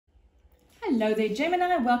Hello there,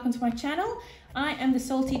 Gemini. Welcome to my channel. I am the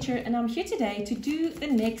soul teacher and I'm here today to do the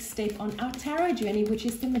next step on our tarot journey, which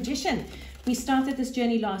is the Magician. We started this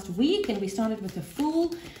journey last week and we started with the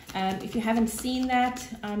Fool. If you haven't seen that,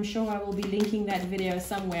 I'm sure I will be linking that video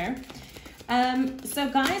somewhere. So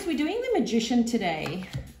guys, we're doing the Magician today.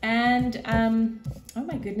 And oh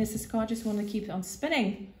my goodness, this card just want to keep on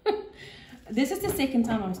spinning. This is the second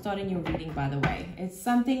time I'm starting your reading, by the way. It's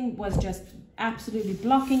something was just absolutely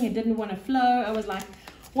blocking. It didn't want to flow. I was like,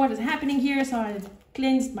 what is happening here? So I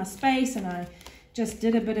cleansed my space and I just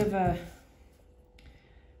did a bit of a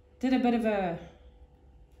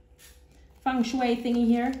feng shui thingy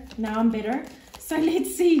here. Now I'm better. So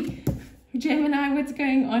let's see, Gemini, what's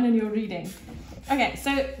going on in your reading. Okay,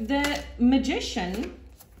 so the Magician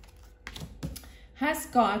has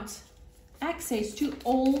got access to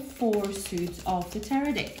all four suits of the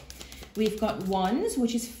tarot deck. We've got Wands,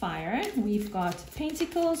 which is fire. We've got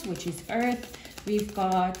Pentacles, which is earth. We've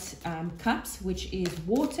got Cups, which is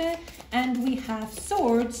water. And we have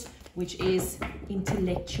Swords, which is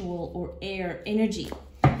intellectual or air energy.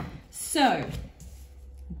 So,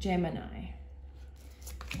 Gemini.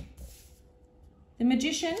 The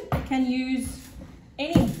Magician can use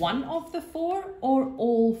any one of the four or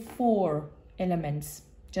all four elements,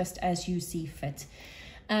 just as you see fit.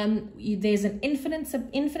 There's an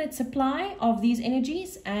infinite supply of these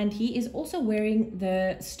energies, and he is also wearing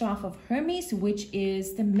the staff of Hermes, which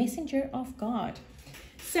is the messenger of God.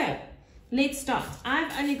 So let's start.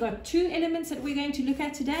 I've only got two elements that we're going to look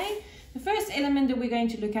at today. The first element that we're going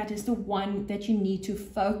to look at is the one that you need to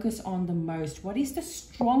focus on the most. What is the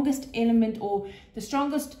strongest element or the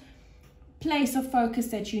strongest place of focus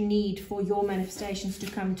that you need for your manifestations to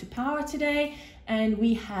come to power today? And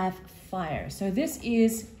we have fire. So this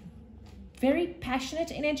is very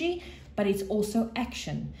passionate energy, but it's also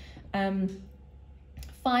action.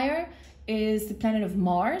 Fire is the planet of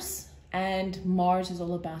Mars, and Mars is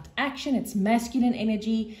all about action. It's masculine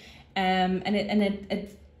energy, the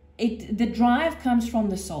drive comes from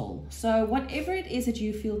the soul. So whatever it is that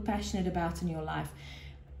you feel passionate about in your life,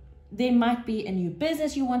 there might be a new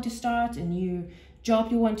business you want to start, a new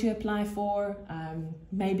job you want to apply for.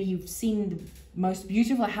 Maybe you've seen the most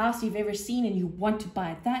beautiful house you've ever seen and you want to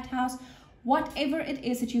buy that house. Whatever it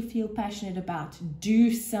is that you feel passionate about,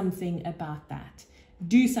 do something about that.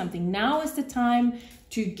 Do something. Now is the time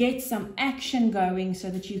to get some action going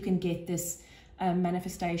so that you can get this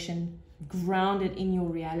manifestation grounded in your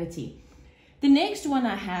reality. The next one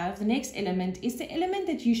I have, the next element, is the element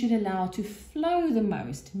that you should allow to flow the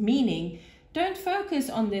most, meaning don't focus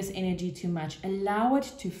on this energy too much. Allow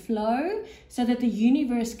it to flow so that the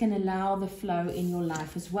universe can allow the flow in your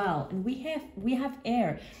life as well. And we have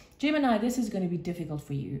air. Gemini, this is going to be difficult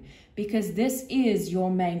for you because this is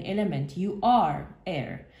your main element. You are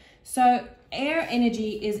air. So air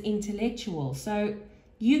energy is intellectual. So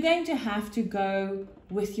you're going to have to go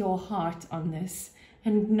with your heart on this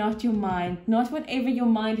and not your mind, not whatever your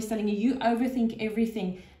mind is telling you. You overthink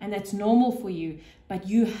everything and that's normal for you. But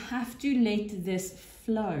you have to let this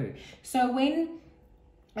flow. So when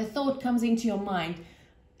a thought comes into your mind,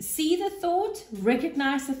 see the thought,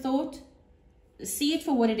 recognize the thought, see it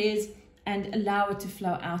for what it is, and allow it to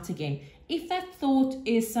flow out again. If that thought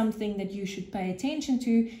is something that you should pay attention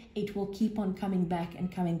to, it will keep on coming back and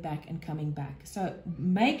coming back and coming back. So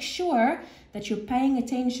make sure that you're paying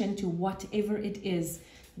attention to whatever it is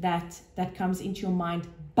that comes into your mind,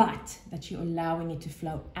 but that you're allowing it to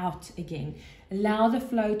flow out again. Allow the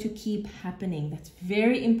flow to keep happening. That's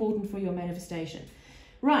very important for your manifestation.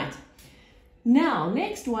 Right. Now,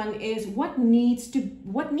 next one is what needs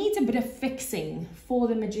a bit of fixing for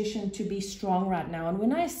the Magician to be strong right now. And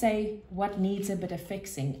when I say what needs a bit of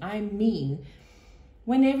fixing, I mean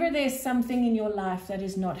whenever there's something in your life that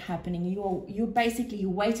is not happening, you're basically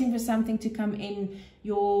waiting for something to come in,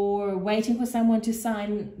 you're waiting for someone to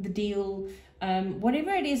sign the deal,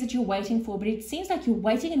 whatever it is that you're waiting for, but it seems like you're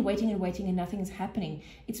waiting and waiting and waiting and nothing is happening.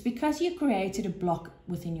 It's because you created a block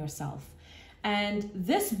within yourself. And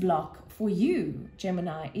this block for you,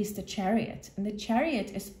 Gemini, is the Chariot. And the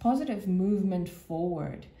Chariot is positive movement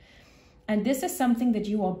forward. And this is something that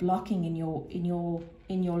you are blocking in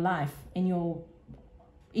your life,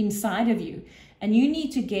 inside of you. And you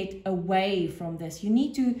need to get away from this. You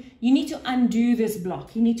need to undo this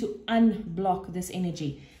block. You need to unblock this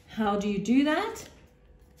energy. How do you do that?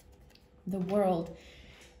 The World.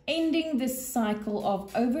 Ending this cycle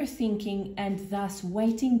of overthinking and thus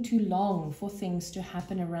waiting too long for things to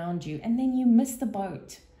happen around you. And then you miss the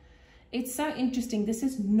boat. It's so interesting. This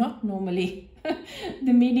is not normally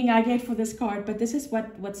the meaning I get for this card, but this is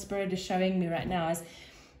what Spirit is showing me right now. Is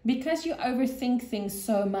because you overthink things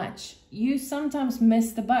so much, you sometimes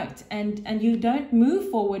miss the boat, and you don't move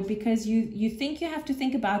forward because you think you have to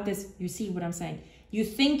think about this. You see what I'm saying? You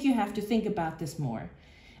think you have to think about this more,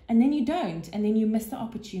 and then you don't, and then you miss the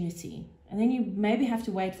opportunity, and then you maybe have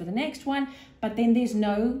to wait for the next one, but then there's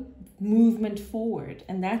no movement forward,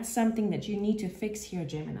 and that's something that you need to fix here,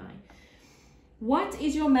 Gemini. What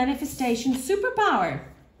is your manifestation superpower?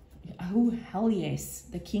 Oh, hell yes,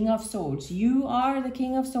 the King of Swords. You are the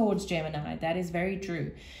King of Swords, Gemini. That is very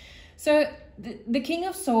true. So the King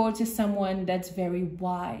of Swords is someone that's very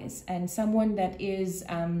wise, and someone that is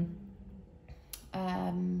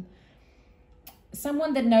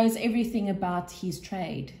someone that knows everything about his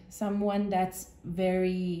trade, someone that's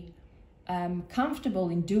very comfortable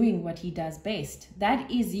in doing what he does best. That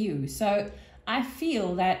is you. So I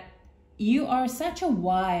feel that you are such a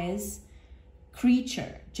wise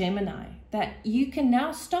creature, Gemini, that you can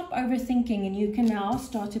now stop overthinking, and you can now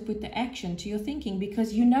start to put the action to your thinking,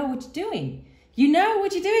 because you know what you're doing. You know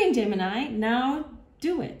what you're doing, Gemini. Now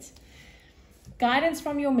do it. Guidance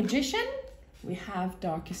from your Magician. We have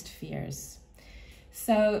darkest fears.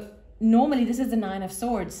 So normally this is the Nine of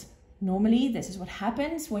Swords. Normally this is what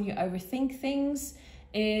happens when you overthink things,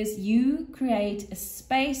 is you create a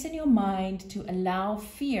space in your mind to allow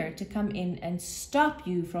fear to come in and stop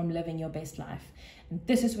you from living your best life. And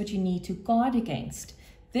this is what you need to guard against.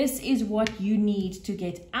 This is what you need to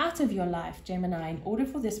get out of your life, Gemini, in order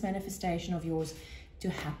for this manifestation of yours to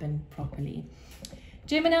happen properly.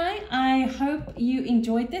 Gemini, I hope you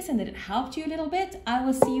enjoyed this and that it helped you a little bit. I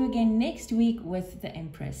will see you again next week with the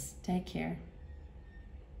Empress. Take care.